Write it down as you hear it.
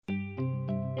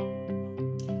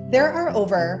There are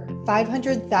over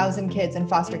 500,000 kids in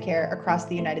foster care across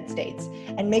the United States,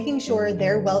 and making sure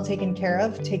they're well taken care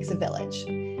of takes a village.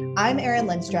 I'm Erin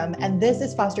Lindstrom, and this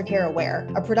is Foster Care Aware,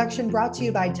 a production brought to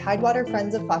you by Tidewater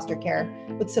Friends of Foster Care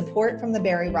with support from the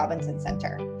Barry Robinson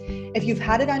Center. If you've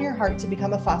had it on your heart to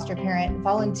become a foster parent,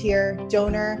 volunteer,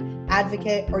 donor,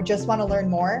 advocate, or just want to learn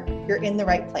more, you're in the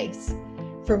right place.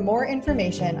 For more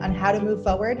information on how to move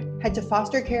forward, head to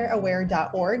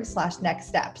fostercareaware.org/next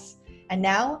steps. And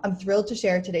now I'm thrilled to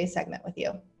share today's segment with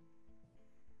you.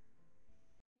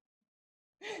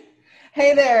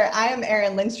 Hey there, I am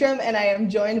Erin Lindstrom, and I am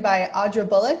joined by Audra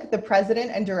Bullock, the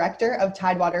President and Director of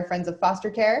Tidewater Friends of Foster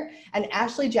Care, and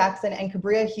Ashley Jackson and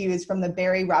Cabria Hughes from the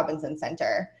Barry Robinson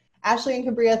Center. Ashley and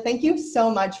Cabria, thank you so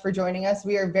much for joining us.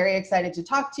 We are very excited to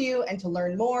talk to you and to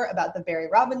learn more about the Barry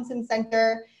Robinson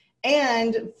Center.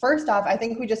 And first off, I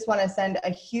think we just want to send a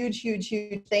huge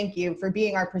thank you for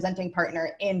being our presenting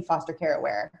partner in Foster Care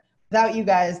Aware. Without you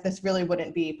guys, this really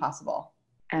wouldn't be possible.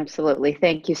 Absolutely.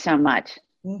 Thank you so much.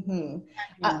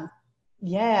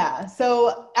 Yeah.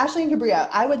 So Ashley and Cabria,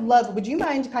 would you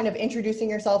mind kind of introducing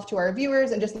yourself to our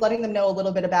viewers and just letting them know a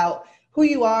little bit about who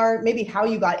you are, maybe how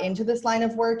you got into this line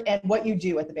of work and what you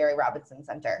do at the Barry Robinson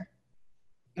Center?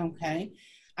 Okay.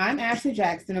 I'm Ashley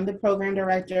Jackson. I'm the program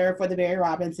director for the Barry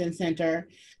Robinson Center.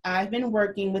 I've been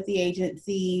working with the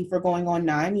agency for going on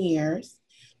 9 years.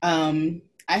 I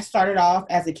started off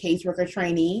as a caseworker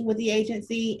trainee with the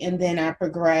agency, and then I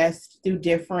progressed through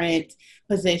different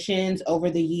positions over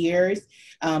the years,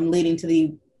 leading to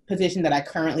the position that I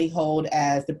currently hold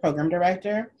as the program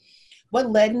director. What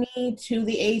led me to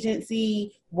the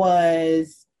agency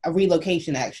was a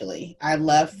relocation, actually. I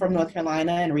left from North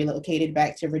Carolina and relocated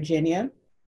back to Virginia.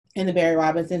 And the Barry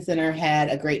Robinson Center had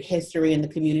a great history in the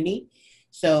community.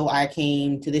 So I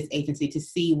came to this agency to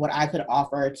see what I could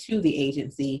offer to the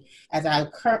agency, as I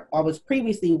was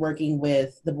previously working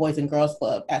with the Boys and Girls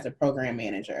Club as a program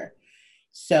manager.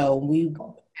 So we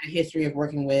had a history of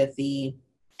working with the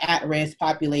at-risk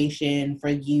population for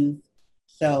youth.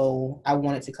 So I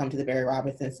wanted to come to the Barry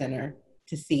Robinson Center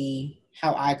to see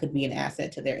how I could be an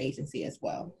asset to their agency as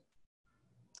well.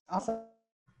 Awesome.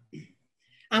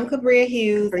 I'm Cabria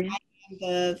Hughes. I'm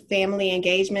the family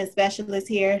engagement specialist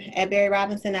here at Barry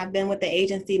Robinson. I've been with the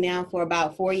agency now for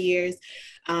about 4 years.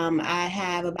 I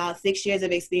have about 6 years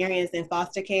of experience in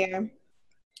foster care.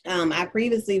 I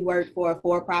previously worked for a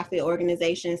for-profit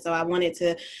organization, so I wanted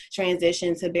to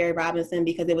transition to Barry Robinson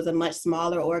because it was a much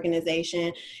smaller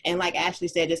organization. And like Ashley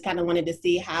said, just kind of wanted to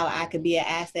see how I could be an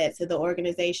asset to the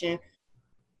organization.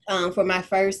 For my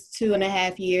first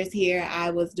 2.5 years here, I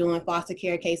was doing foster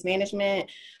care case management,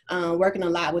 working a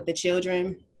lot with the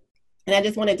children. And I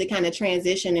just wanted to kind of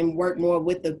transition and work more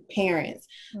with the parents.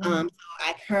 So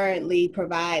I currently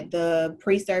provide the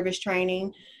pre-service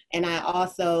training, and I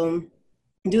also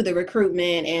do the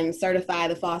recruitment and certify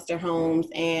the foster homes.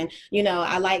 And, you know,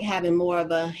 I like having more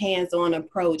of a hands-on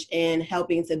approach in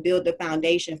helping to build the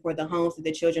foundation for the homes that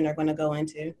the children are going to go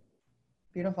into.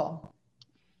 Beautiful.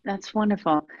 That's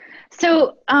wonderful.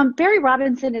 So Barry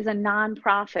Robinson is a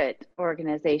nonprofit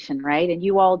organization, right? And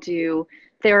you all do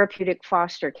therapeutic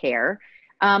foster care,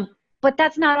 but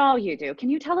that's not all you do.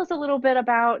 Can you tell us a little bit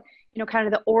about, kind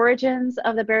of the origins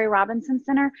of the Barry Robinson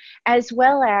Center, as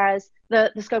well as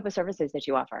the scope of services that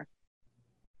you offer?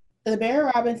 The Barry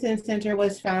Robinson Center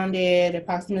was founded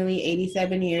approximately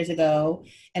 87 years ago,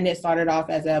 and it started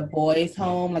off as a boys'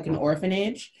 home, like an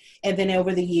orphanage. And then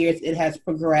over the years, it has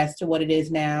progressed to what it is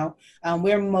now.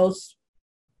 We're most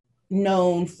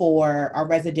known for our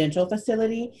residential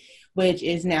facility, which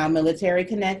is now military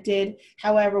connected.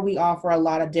 However, we offer a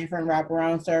lot of different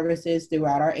wraparound services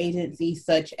throughout our agency,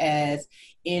 such as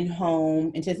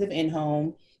in-home, intensive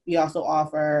in-home. We also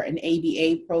offer an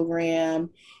ABA program.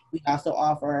 We also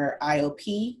offer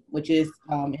IOP, which is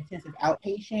intensive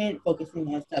outpatient,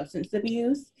 focusing on substance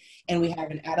abuse. And we have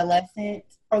an adolescent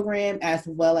program as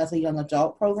well as a young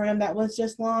adult program that was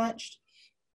just launched.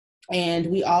 And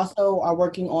we also are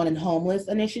working on a homeless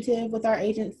initiative with our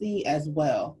agency as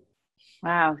well.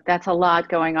 Wow, that's a lot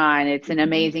going on. It's an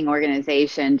amazing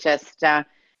organization. Just so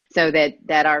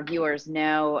that our viewers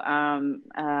know,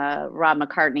 Rob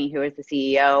McCartney, who is the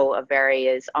CEO of Barry,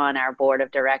 is on our board of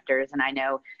directors. And I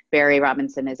know Barry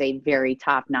Robinson is a very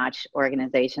top-notch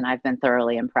organization. I've been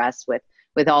thoroughly impressed with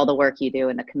all the work you do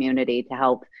in the community to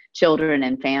help children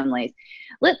and families.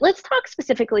 Let's talk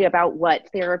specifically about what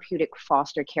therapeutic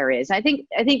foster care is. I think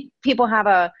people have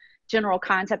a general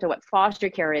concept of what foster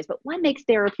care is, but what makes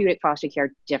therapeutic foster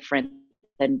care different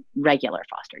than regular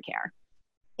foster care?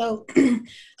 So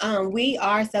we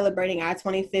are celebrating our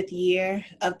 25th year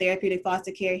of therapeutic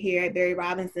foster care here at Barry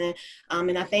Robinson.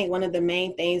 And I think one of the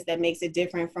main things that makes it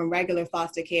different from regular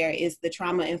foster care is the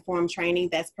trauma-informed training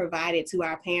that's provided to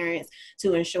our parents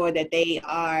to ensure that they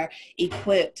are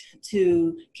equipped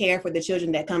to care for the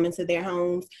children that come into their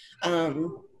homes.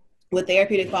 With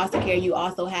therapeutic foster care, you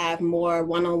also have more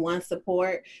one-on-one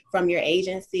support from your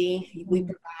agency. We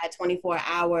provide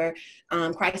 24-hour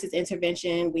crisis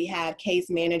intervention. We have case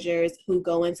managers who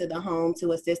go into the home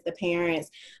to assist the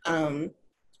parents.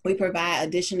 We provide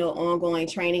additional ongoing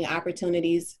training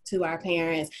opportunities to our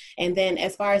parents. And then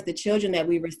as far as the children that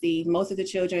we receive, most of the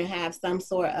children have some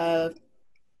sort of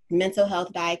mental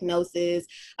health diagnosis,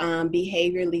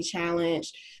 behaviorally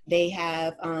challenged. They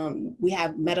have, we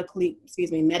have medically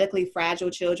fragile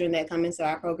children that come into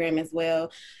our program as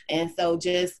well. And so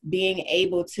just being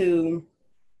able to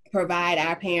provide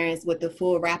our parents with the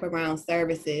full wraparound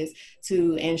services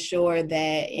to ensure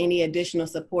that any additional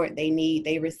support they need,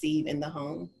 they receive in the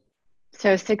home.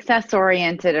 So success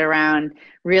oriented around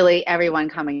really everyone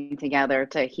coming together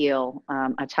to heal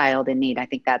a child in need. I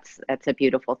think that's a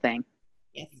beautiful thing.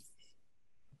 Yes.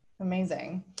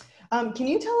 Amazing. Can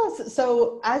you tell us,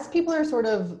 so as people are sort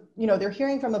of, they're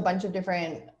hearing from a bunch of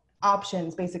different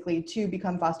options basically to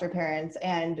become foster parents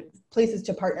and places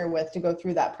to partner with to go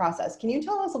through that process. Can you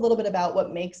tell us a little bit about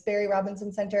what makes Barry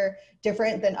Robinson Center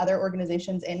different than other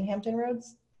organizations in Hampton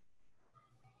Roads?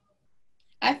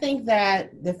 I think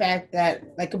that the fact that,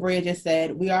 like Cabria just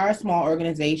said, we are a small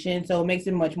organization, so it makes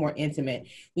it much more intimate.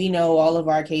 We know all of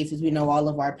our cases, we know all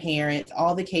of our parents,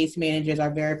 all the case managers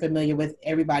are very familiar with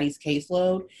everybody's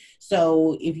caseload.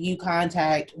 So if you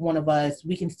contact one of us,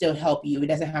 we can still help you. It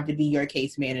doesn't have to be your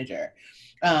case manager.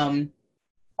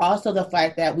 Also, the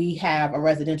fact that we have a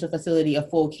residential facility, a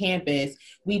full campus,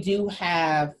 we do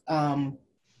have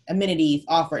amenities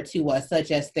offered to us, such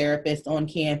as therapists on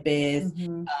campus,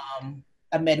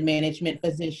 a med management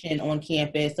physician on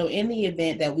campus. So in the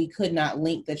event that we could not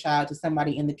link the child to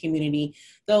somebody in the community,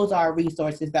 those are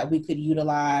resources that we could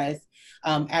utilize.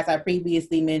 As I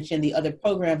previously mentioned, the other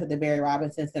programs that the Barry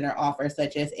Robinson Center offers,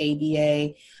 such as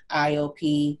ABA,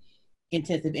 IOP,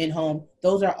 intensive in-home,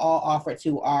 those are all offered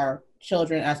to our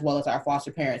children as well as our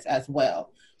foster parents as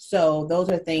well. So those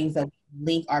are things that we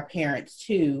link our parents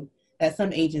to that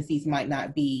some agencies might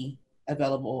not be have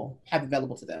available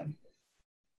to them.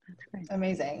 That's great.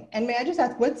 Amazing. And may I just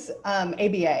ask, what's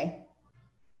ABA?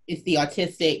 It's the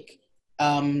autistic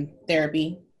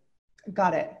therapy.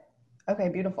 Got it. Okay,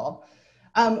 beautiful.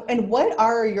 And what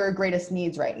are your greatest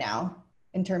needs right now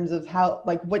in terms of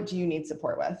what do you need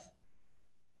support with?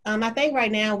 I think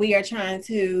right now we are trying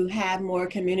to have more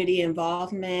community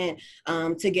involvement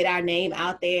to get our name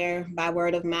out there by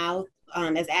word of mouth.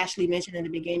 As Ashley mentioned in the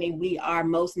beginning, we are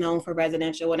most known for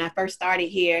residential. When I first started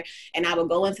here and I would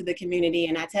go into the community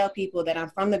and I tell people that I'm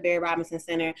from the Barry Robinson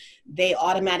Center, they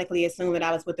automatically assume that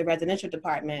I was with the residential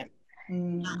department.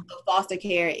 Foster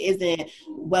care isn't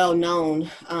well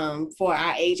known for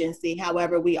our agency.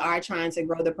 However, we are trying to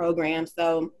grow the program.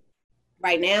 So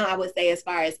right now, I would say as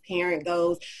far as parent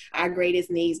goes, our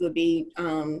greatest needs would be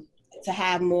to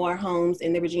have more homes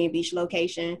in the Virginia Beach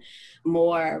location,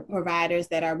 more providers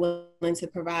that are willing to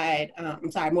provide,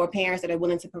 more parents that are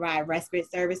willing to provide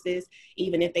respite services,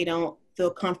 even if they don't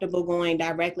feel comfortable going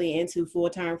directly into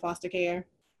full-term foster care.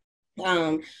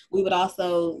 We would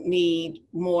also need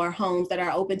more homes that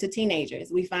are open to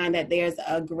teenagers. We find that there's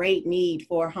a great need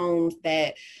for homes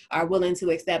that are willing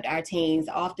to accept our teens.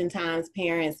 Oftentimes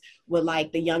parents would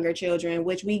like the younger children,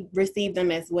 which we receive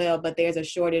them as well, but there's a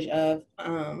shortage of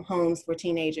homes for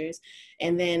teenagers.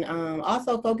 And then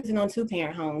also focusing on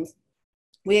two-parent homes.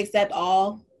 We accept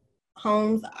all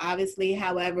homes, obviously.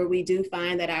 However, we do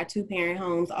find that our two-parent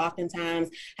homes oftentimes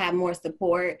have more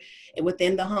support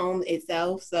within the home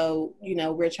itself. So,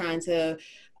 we're trying to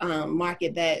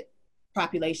market that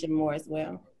population more as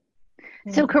well.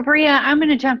 So Cabria, I'm going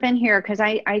to jump in here because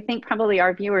I think probably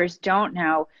our viewers don't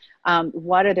know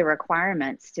what are the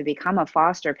requirements to become a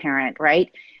foster parent,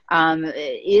 right?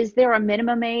 Is there a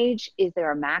minimum age? Is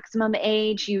there a maximum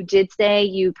age? You did say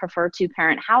you prefer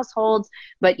two-parent households,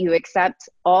 but you accept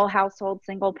all households,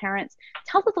 single parents.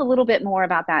 Tell us a little bit more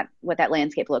about that, what that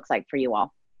landscape looks like for you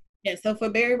all. Yeah, so for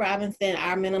Barry Robinson,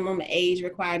 our minimum age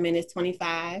requirement is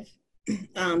 25.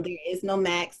 There is no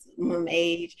maximum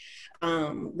age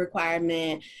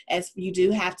requirement, as you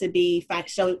do have to be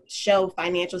show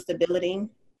financial stability.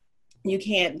 You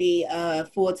can't be a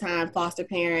full-time foster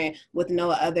parent with no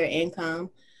other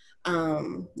income.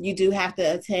 You do have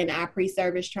to attend our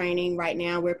pre-service training. Right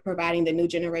now, we're providing the New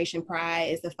Generation Pride.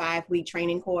 It's a 5-week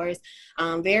training course.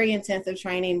 Very intensive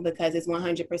training because it's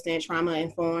 100% trauma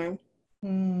informed.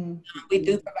 We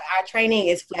do provide, our training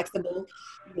is flexible.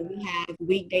 We have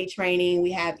weekday training,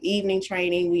 we have evening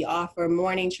training, we offer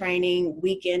morning training,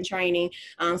 weekend training.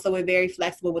 So we're very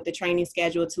flexible with the training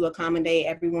schedule to accommodate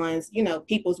everyone's,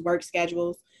 people's work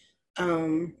schedules.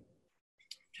 Trying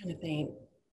to think.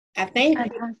 I think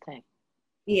Fantastic.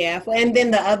 yeah, and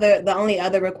then the only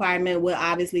other requirement will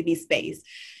obviously be space.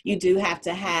 You do have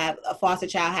to have, a foster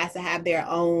child has to have their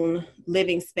own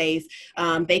living space.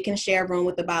 They can share a room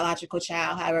with the biological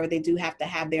child, however, they do have to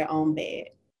have their own bed.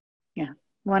 Yeah,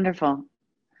 wonderful.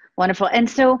 Wonderful. And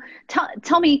so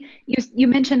tell me, you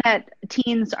mentioned that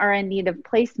teens are in need of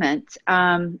placement.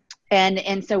 And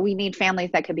so we need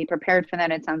families that could be prepared for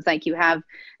that. It sounds like you have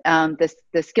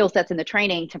the skill sets and the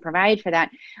training to provide for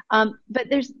that. But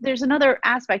there's another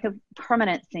aspect of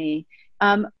permanency.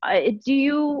 Do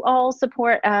you all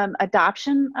support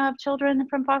adoption of children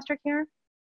from foster care?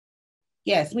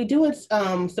 Yes, we do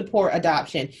support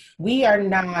adoption. We are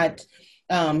not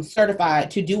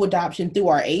certified to do adoption through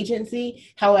our agency.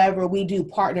 However, we do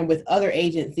partner with other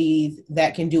agencies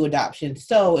that can do adoption.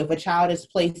 So if a child is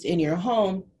placed in your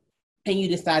home and you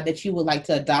decide that you would like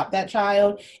to adopt that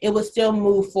child, it would still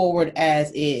move forward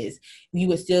as is. You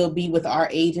would still be with our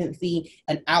agency.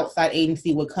 An outside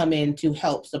agency would come in to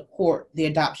help support the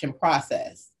adoption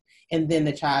process, and then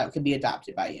the child could be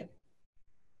adopted by you.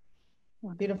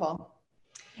 Beautiful.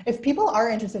 If people are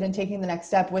interested in taking the next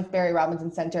step with Barry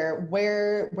Robinson Center,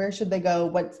 where should they go?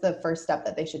 What's the first step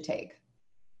that they should take?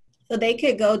 So they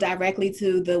could go directly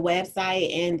to the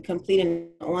website and complete an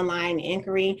online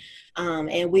inquiry,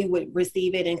 and we would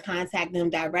receive it and contact them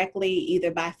directly,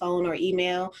 either by phone or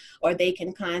email, or they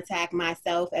can contact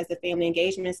myself as a family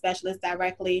engagement specialist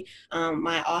directly.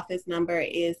 My office number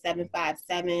is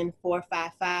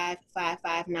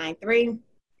 757-455-5593.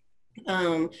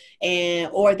 Or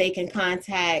they can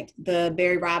contact the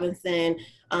Barry Robinson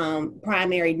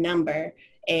primary number,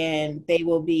 and they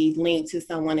will be linked to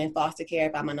someone in foster care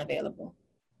if I'm unavailable.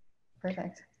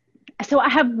 Perfect. So I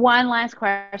have one last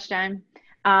question.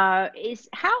 Is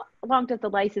how long does the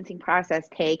licensing process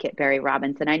take at Barry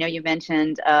Robinson? I know you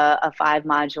mentioned a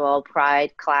 5-module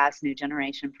Pride class, New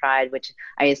Generation Pride, which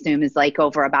I assume is like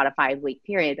over about a 5-week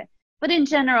period. But in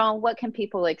general, what can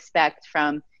people expect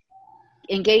from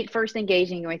first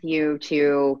engaging with you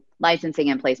to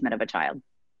licensing and placement of a child?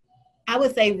 I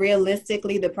would say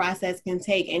realistically, the process can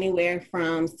take anywhere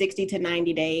from 60 to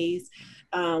 90 days.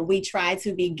 We try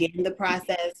to begin the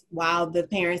process while the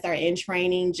parents are in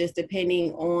training, just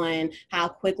depending on how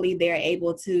quickly they're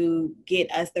able to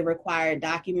get us the required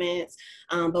documents.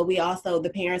 But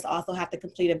the parents also have to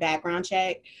complete a background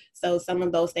check. So some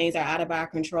of those things are out of our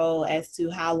control as to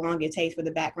how long it takes for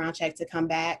the background check to come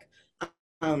back.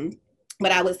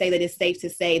 But I would say that it's safe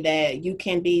to say that you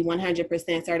can be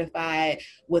 100% certified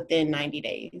within 90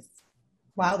 days.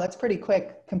 Wow, that's pretty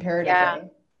quick comparatively.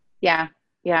 Yeah.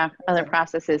 Other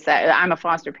processes. I'm a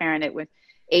foster parent. It was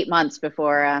 8 months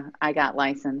before I got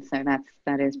licensed, so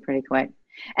that is pretty quick.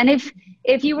 And if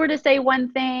you were to say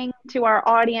one thing to our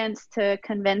audience to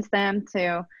convince them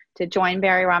to join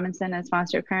Barry Robinson as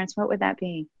foster parents, what would that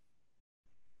be?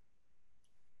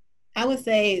 I would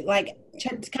say,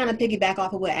 to kind of piggyback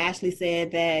off of what Ashley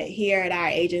said, that here at our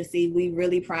agency, we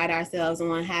really pride ourselves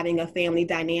on having a family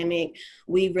dynamic.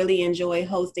 We really enjoy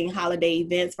hosting holiday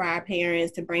events for our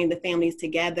parents to bring the families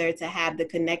together, to have the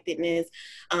connectedness.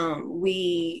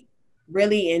 We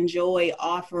really enjoy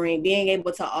being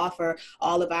able to offer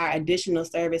all of our additional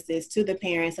services to the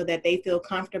parents so that they feel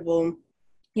comfortable,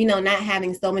 not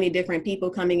having so many different people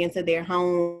coming into their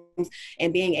homes,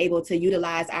 and being able to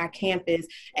utilize our campus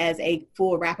as a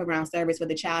full wraparound service for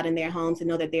the child in their home, to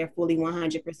know that they're fully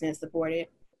 100% supported.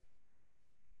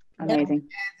 Amazing.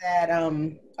 That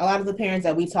a lot of the parents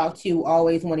that we talk to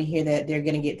always want to hear that they're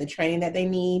going to get the training that they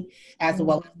need, as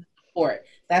well as support.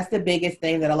 That's the biggest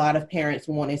thing that a lot of parents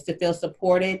want, is to feel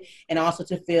supported and also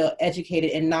to feel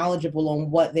educated and knowledgeable on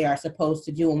what they are supposed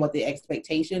to do and what the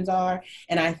expectations are.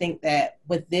 And I think that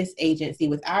with this agency,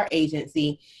 with our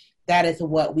agency, that is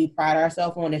what we pride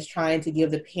ourselves on, is trying to give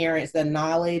the parents the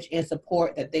knowledge and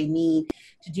support that they need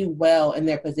to do well in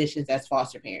their positions as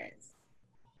foster parents.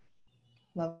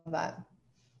 Love that.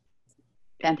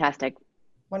 Fantastic.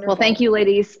 Wonderful. Well, thank you,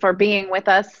 ladies, for being with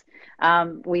us.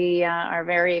 We are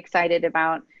very excited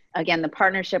about, again, the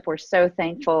partnership. We're so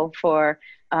thankful for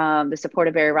the support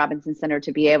of Barry Robinson Center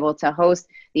to be able to host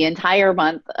the entire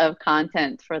month of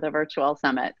content for the virtual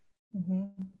summit.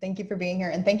 Thank you for being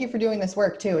here. And thank you for doing this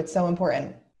work too. It's so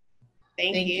important.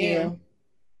 Thank you.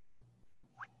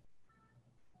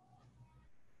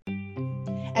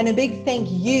 And a big thank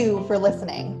you for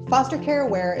listening. Foster Care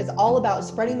Aware is all about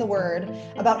spreading the word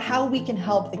about how we can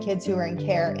help the kids who are in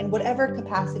care in whatever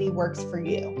capacity works for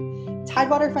you.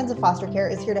 Tidewater Friends of Foster Care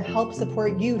is here to help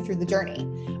support you through the journey.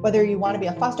 Whether you want to be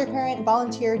a foster parent,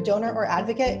 volunteer, donor, or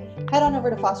advocate, head on over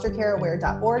to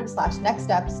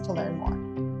fostercareaware.org/nextsteps to learn more.